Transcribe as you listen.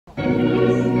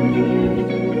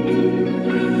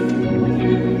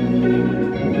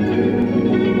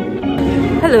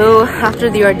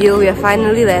After the ordeal, we have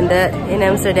finally landed in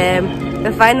Amsterdam.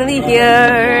 We're finally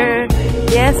here.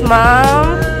 Yes,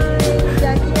 Mom.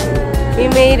 We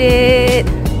made it.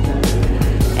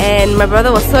 And my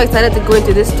brother was so excited to go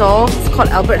into this store. It's called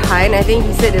Albert Heijn. I think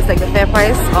he said it's like the fair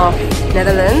price of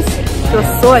Netherlands. He was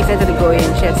so excited to go in.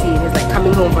 Should have seen. It's like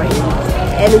coming home for him.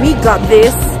 And we got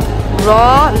this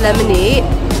raw lemonade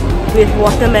with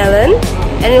watermelon,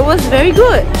 and it was very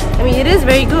good. I mean, it is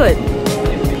very good.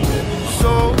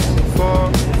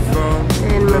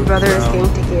 And my brother is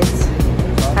getting tickets.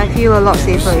 I feel a lot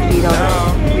safer if we know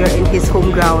that we are in his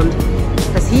home ground,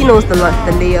 because he knows the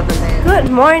lay of the land.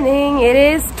 Good morning. It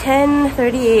is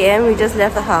 10:30 AM. We just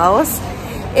left the house.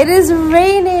 It is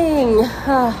raining.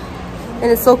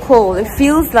 And it's so cold. It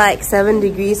feels like 7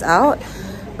 degrees out.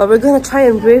 But we're gonna try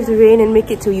and brave the rain and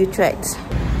make it to Utrecht.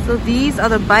 So these are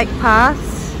the bike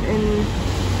paths in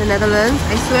the Netherlands.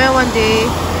 I swear one day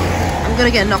I'm gonna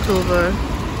get knocked over.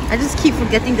 I just keep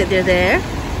forgetting that they're there.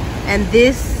 And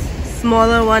this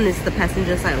smaller one is the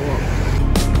passenger sidewalk.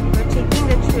 We're taking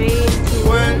the train to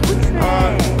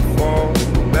Utrecht. Fall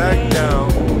back down.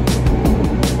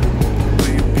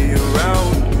 Will you be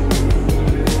around?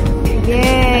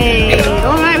 Yay!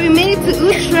 Alright, we made it to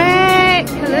Utrecht!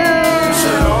 Hello!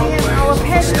 Our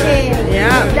pancake.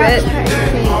 Yeah, red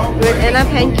Anna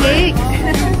pancakes.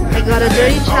 I got a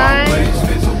dirty chai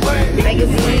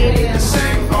magazine.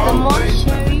 The mock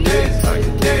cherry.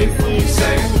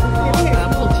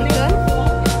 Pulled chicken.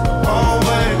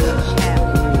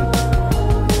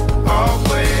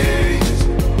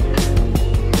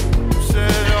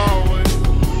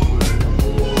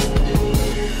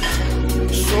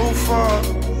 So far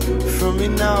from me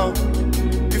now.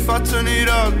 If I turn it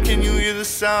up, can you hear the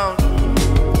sound?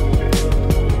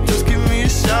 Just give me a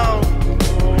shout.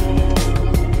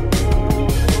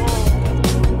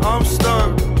 I'm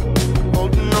stuck,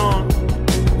 holding on,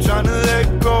 trying to let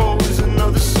go is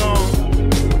another song.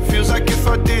 Feels like if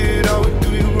I did, I would do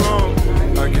you wrong.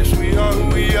 I guess we are who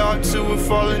we are till we're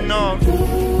falling off.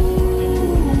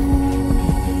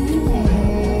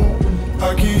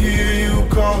 I can hear you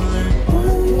calling.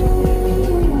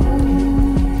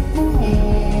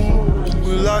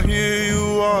 Will I hear you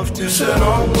often? You said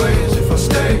always if I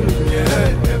stay in your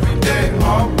head every day,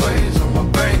 always on my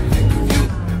brain, think of you.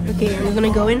 Okay, I'm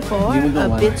gonna go in for a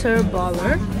bitter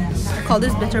baller. I called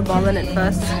this bitter ballin at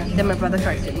first, then my brother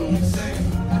corrected me.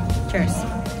 Cheers.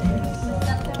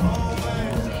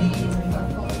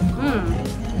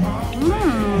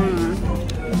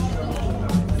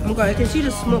 Oh my god, I can see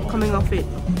the smoke coming off it.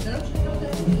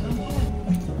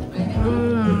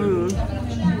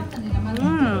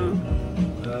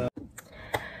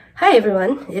 Hi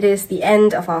everyone, it is the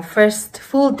end of our first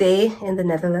full day in the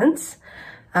Netherlands.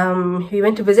 We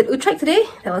went to visit Utrecht today.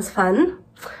 That was fun.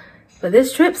 But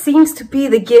this trip seems to be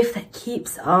the gift that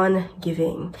keeps on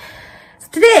giving. So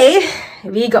today,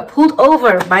 we got pulled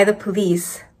over by the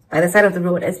police by the side of the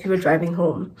road as we were driving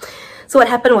home. So what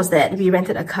happened was that we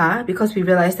rented a car because we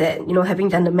realized that, you know, having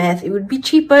done the math, it would be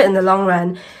cheaper in the long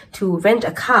run to rent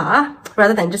a car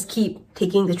rather than just keep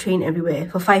taking the train everywhere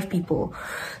for 5 people.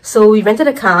 So we rented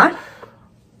a car,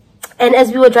 and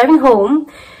as we were driving home,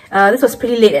 this was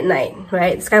pretty late at night,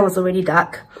 right? The sky was already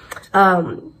dark.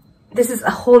 This is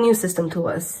a whole new system to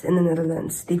us in the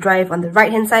Netherlands. They drive on the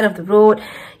right-hand side of the road.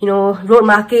 You know, road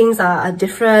markings are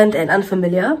different and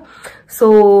unfamiliar.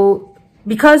 So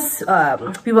because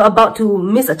we were about to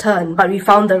miss a turn, but we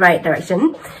found the right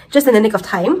direction, just in the nick of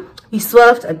time, we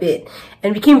swerved a bit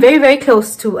and we came very, very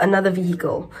close to another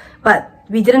vehicle. But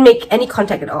we didn't make any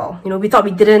contact at all. You know, we thought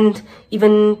we didn't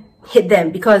even hit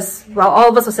them because while all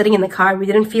of us were sitting in the car, we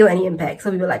didn't feel any impact.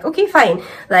 So we were like, okay, fine.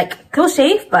 Like, close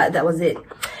shave, but that was it.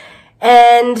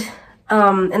 And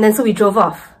then so we drove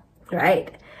off, right?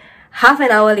 Half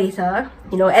an hour later,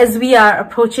 you know, as we are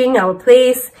approaching our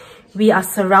place, we are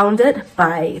surrounded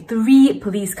by 3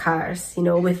 police cars, you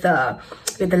know, with the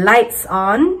lights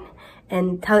on,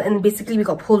 and basically we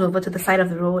got pulled over to the side of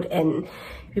the road and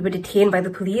we were detained by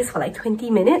the police for like 20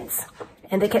 minutes.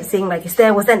 And they kept saying like, was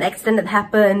there an accident that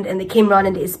happened? And they came around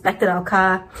and they inspected our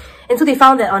car. And so they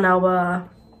found that on our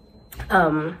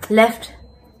left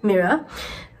mirror,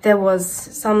 there was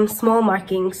some small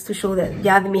markings to show that,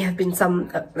 yeah, there may have been some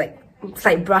like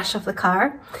slight brush of the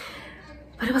car.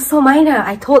 But it was so minor.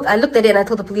 I looked at it and I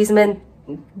told the policeman,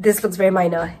 this looks very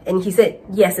minor. And he said,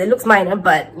 yes, it looks minor,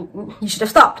 but you should have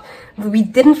stopped. We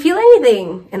didn't feel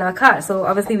anything in our car. So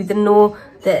obviously we didn't know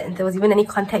that there was even any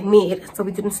contact made. So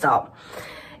we didn't stop.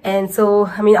 And so,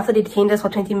 I mean, after they detained us for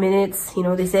 20 minutes, you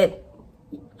know, they said,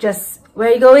 just, where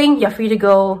are you going? You're free to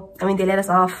go. I mean, they let us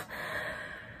off.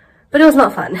 But it was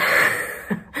not fun.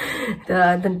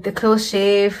 the close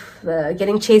shave,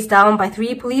 getting chased down by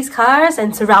 3 police cars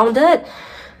and surrounded,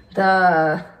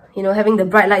 having the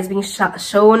bright lights being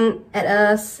shown at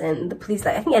us, and the police,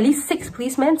 I think at least 6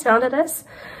 policemen surrounded us.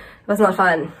 It was not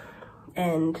fun.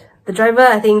 And the driver,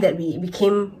 I think, that we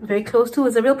became very close to,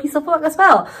 was a real piece of work as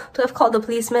well, to have called the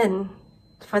policemen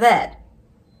for that.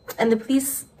 And the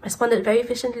police responded very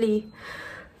efficiently.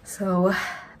 So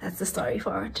that's the story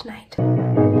for tonight.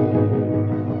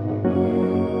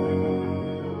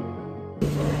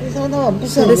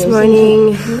 So this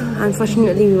morning,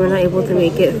 unfortunately, we were not able to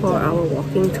make it for our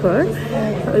walking tour,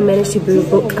 but we managed to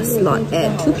book a slot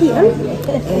at 2 p.m.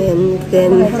 and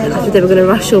then after that we're going to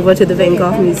rush over to the Van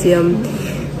Gogh Museum.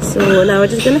 So now we're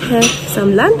just going to have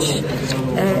some lunch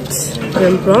at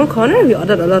the Brown Corner. We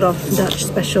ordered a lot of Dutch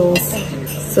specials,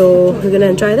 so we're going to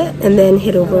enjoy that and then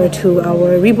head over to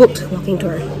our rebooked walking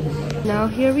tour. Now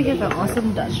here we have an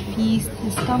awesome Dutch feast,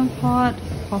 the stamppot,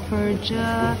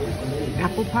 poffertje,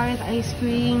 apple pie with ice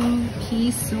cream,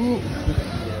 pea soup,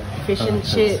 fish and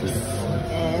chips,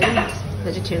 and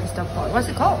vegetarian stamppot. What's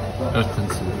it called? Earthen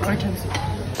soup. Earthen soup.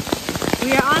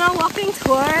 We are on a walking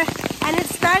tour and it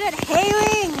started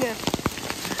hailing!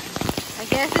 I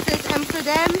guess this is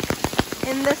Amsterdam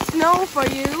in the snow for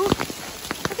you.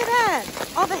 Look at that!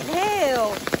 All the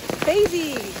hail!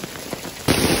 Crazy!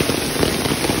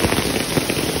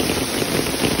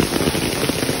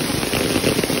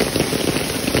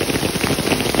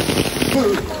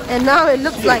 And now it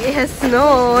looks like it has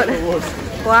snowed.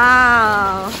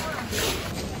 Wow!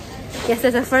 Guess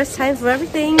there's a first time for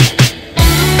everything.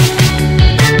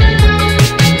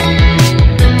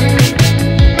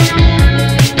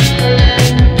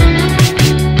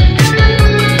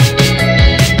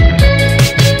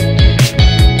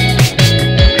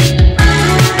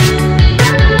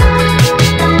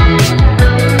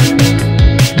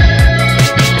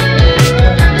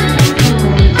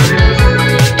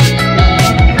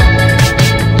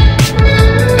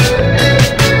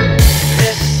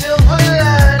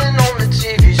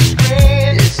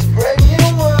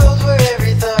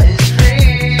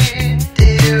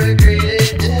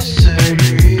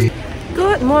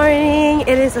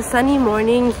 A sunny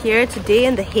morning here today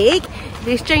in The Hague. It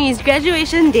is Chinese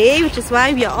graduation day, which is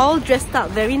why we are all dressed up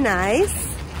very nice.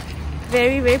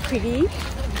 Very, very pretty.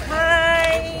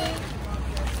 Hi!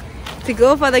 To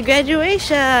go for the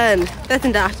graduation. That's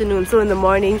in the afternoon, so in the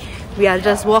morning we are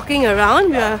just walking around.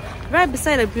 We are right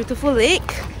beside a beautiful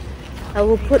lake. I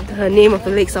will put the name of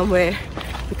the lake somewhere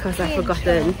because I've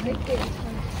forgotten.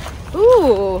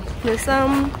 Ooh, there's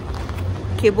some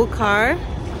cable car.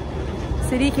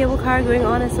 City cable car going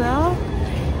on as well.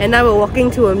 And now we're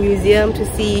walking to a museum to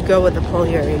see Girl with the Pearl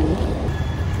Earring.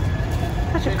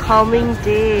 Such a calming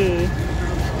day.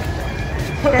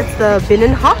 That's the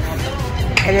Binnenhof.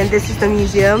 And then this is the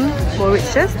museum,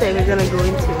 Mauritius, that we're gonna go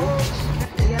into.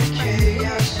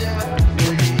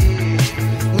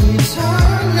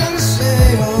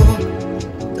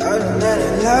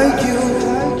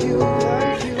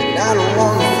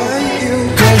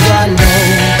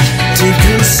 Deep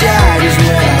inside is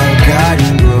where our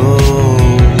garden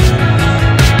grows.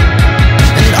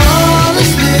 And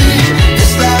honestly,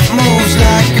 this life moves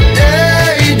like a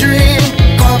daydream.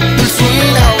 Caught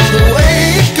between all the way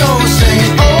it goes,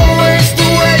 ain't always the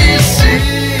way it seems.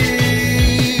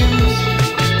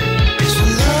 So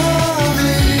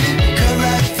lovely, cut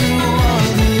right through all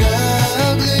the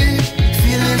ugly.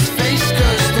 Feel his face,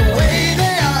 'cause the way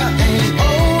they are ain't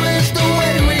always the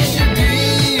way we should be.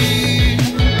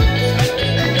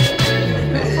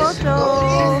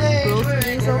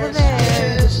 Groceries over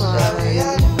there.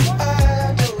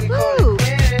 Woo!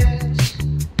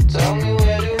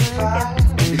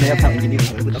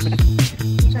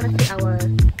 Trying to fit our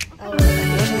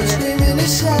Screaming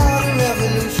inside a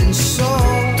revolution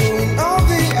song, doing all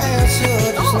the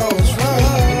answers, just know it's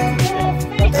wrong.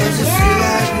 Does it feel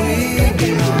like we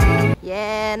belong?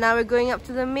 Yeah, now we're going up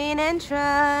to the main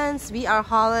entrance. We are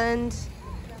Holland.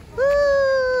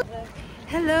 Woo!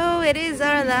 Hello, it is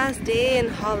our last day in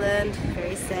Holland.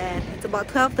 Very sad. It's about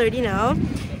 12:30 now.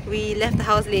 We left the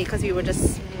house late because we were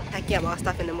just packing up our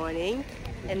stuff in the morning.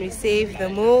 And we saved the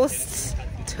most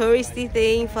touristy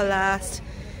thing for last,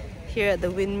 here at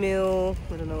the windmill,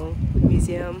 I don't know,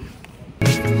 museum.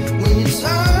 When you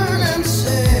turn and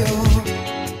sail,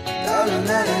 darling,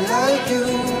 I don't like you.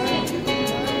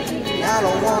 And I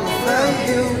don't wanna fight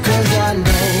you, 'cause I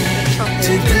know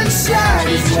deep inside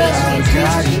is where our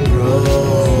garden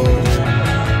grows.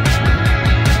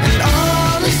 And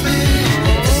honestly,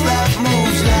 this life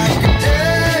moves like a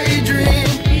daydream.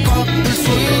 Caught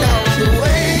between all the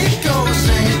way it goes,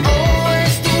 ain't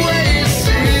always the way it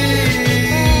seems.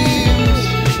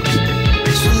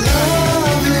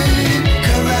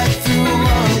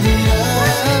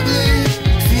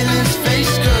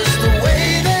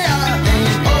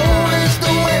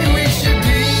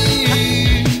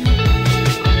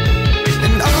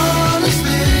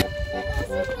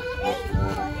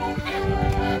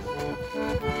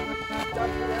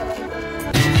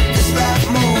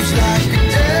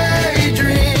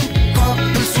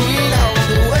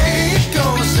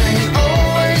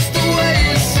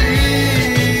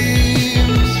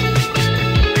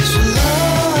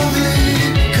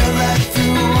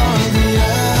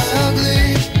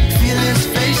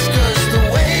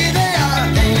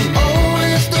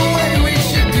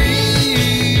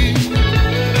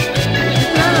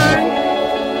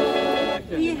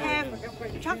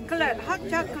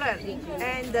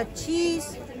 a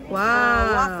cheese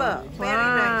Wow. waffle. Very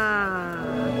nice.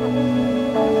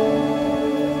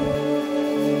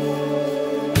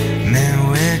 Man,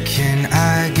 where can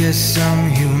I get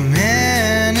some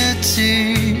humanity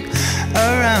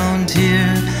around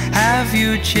here? Have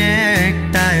you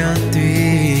checked aisle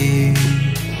 3?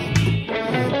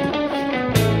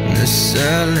 They're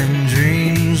selling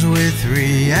dreams with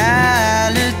reality.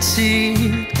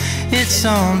 It's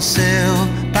on sale,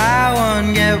 buy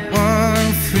one get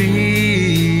one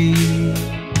free.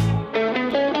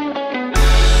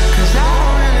 'Cause I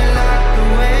really like the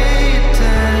way you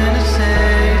turn to say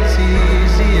it's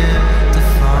easier to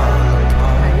fall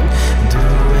apart, do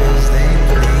as they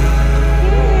please.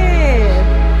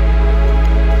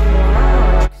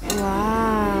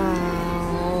 Wow.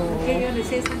 Okay, you want to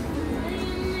say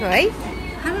something? Right?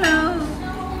 Hello.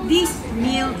 This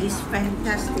meal is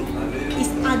fantastic.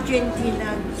 It's Argentina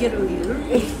grill.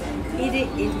 Eat it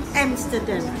in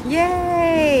Amsterdam.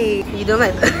 Yay! You don't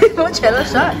like the limoncello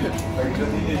shot?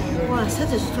 Wow,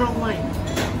 such a strong wine.